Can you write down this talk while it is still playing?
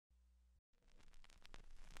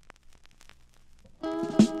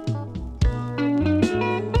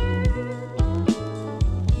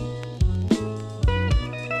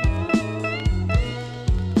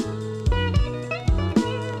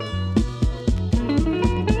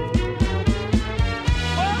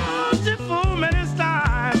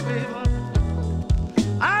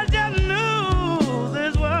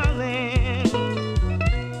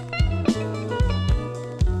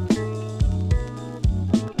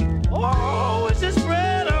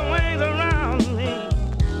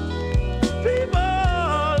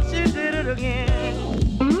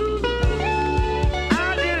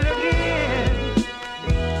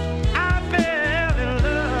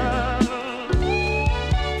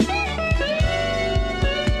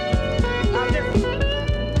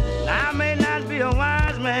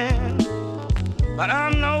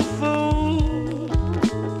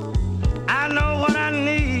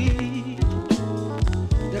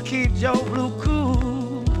to keep Joe Blue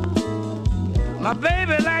cool. My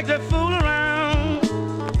baby likes to fool around,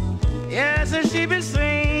 yes, and she been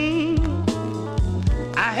seen.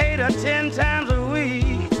 I hate her 10 times a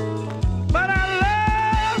week, but I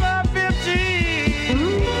love her 15.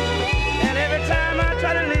 And every time I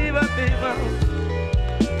try to leave her, people,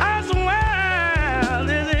 I swear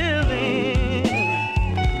this is it.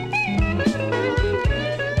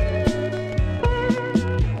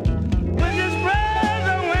 When she spreads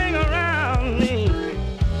her wing around me,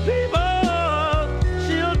 people,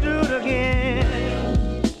 she'll do it again.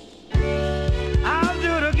 I'll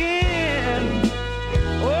do it again.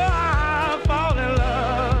 Oh, I'll fall in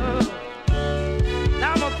love.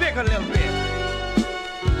 Now I'm gonna pick a little bit.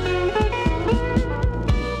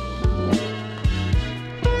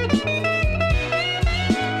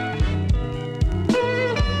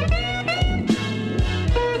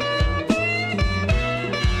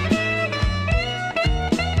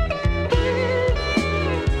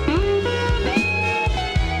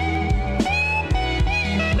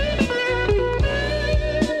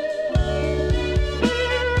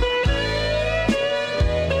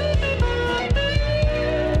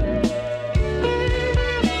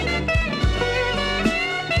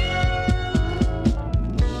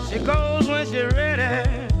 She goes when she's ready,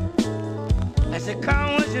 and she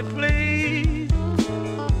comes when she please.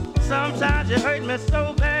 Sometimes she hurt me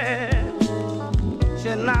so bad, she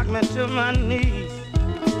knocked me to my knees.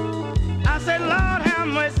 I said, Lord, have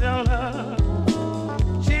mercy on her.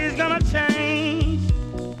 She's gonna change.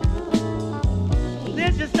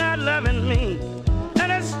 Then she started loving me,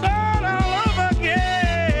 and it started all over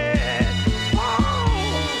again.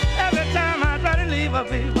 Oh, every time I try to leave her,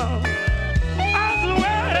 people, I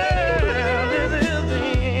swear this is it.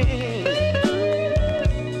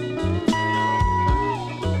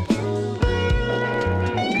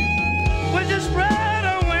 When she spread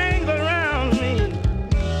her wings around me,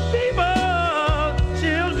 people,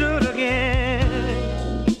 she'll do it again.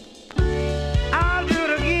 I'll do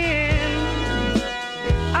it again.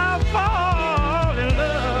 I'll fall in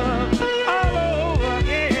love all over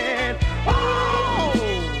again. Oh!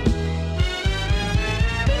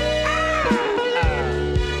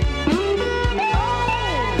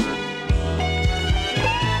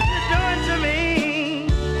 You're doing to me.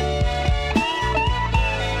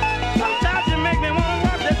 Sometimes you make me want to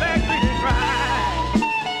walk the back street and cry.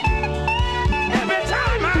 Every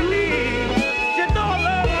time I leave, you throw a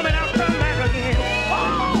love on me and I'll come back again. Oh,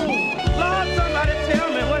 Lord, somebody tell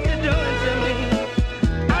me what you're doing to me.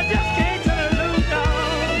 I just can't turn it loose, y'all.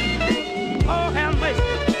 Oh, have mercy.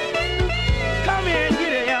 Come here and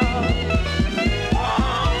get it, y'all.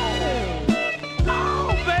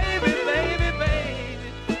 Oh, baby, baby, baby.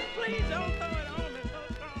 Please don't throw it on me so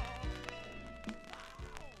strong.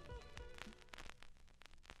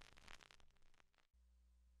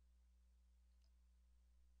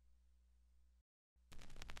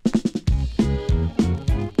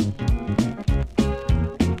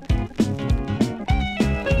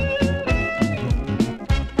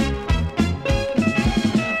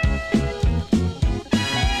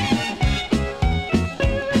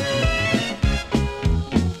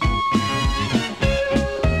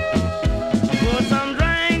 Put some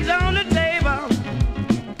drinks on the table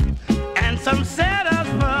and some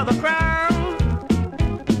setups for the crowd.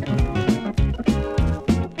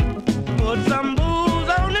 Put some booze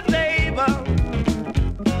on the table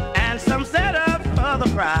and some setups for the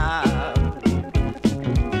crowd.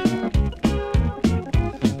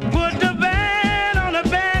 Put the band on the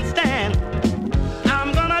bandstand.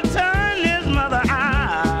 I'm gonna turn this mother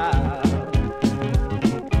out.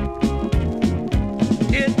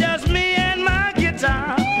 It's just me and my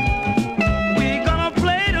guitar. We gonna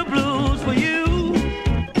play the blues for you.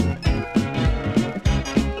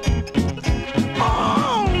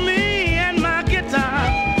 Oh, me and my guitar.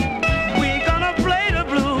 We gonna play the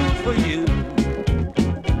blues for you.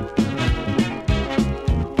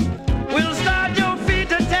 We'll start your feet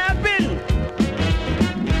to tapping.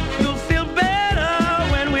 You'll feel better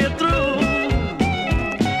when we're through.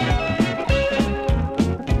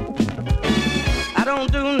 I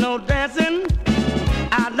don't do no dancing.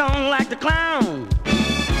 I don't like to clown.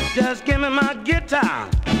 Just give me my guitar.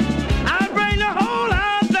 I'll bring the whole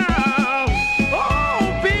house down. Oh,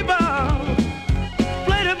 people,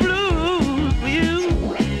 play the blues for you.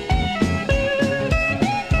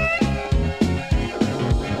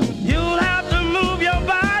 You'll have to move your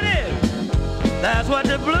body. That's what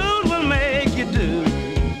the blues will make you do.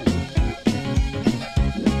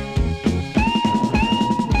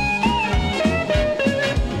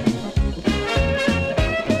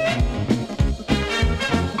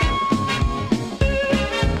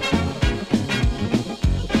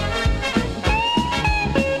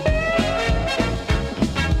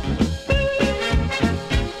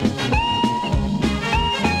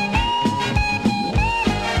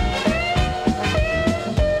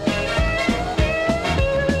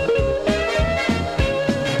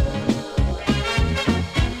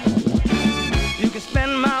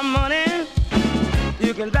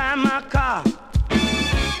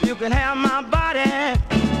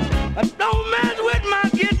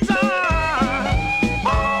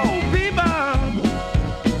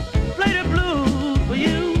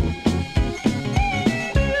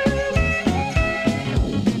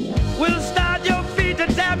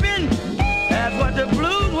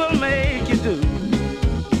 do.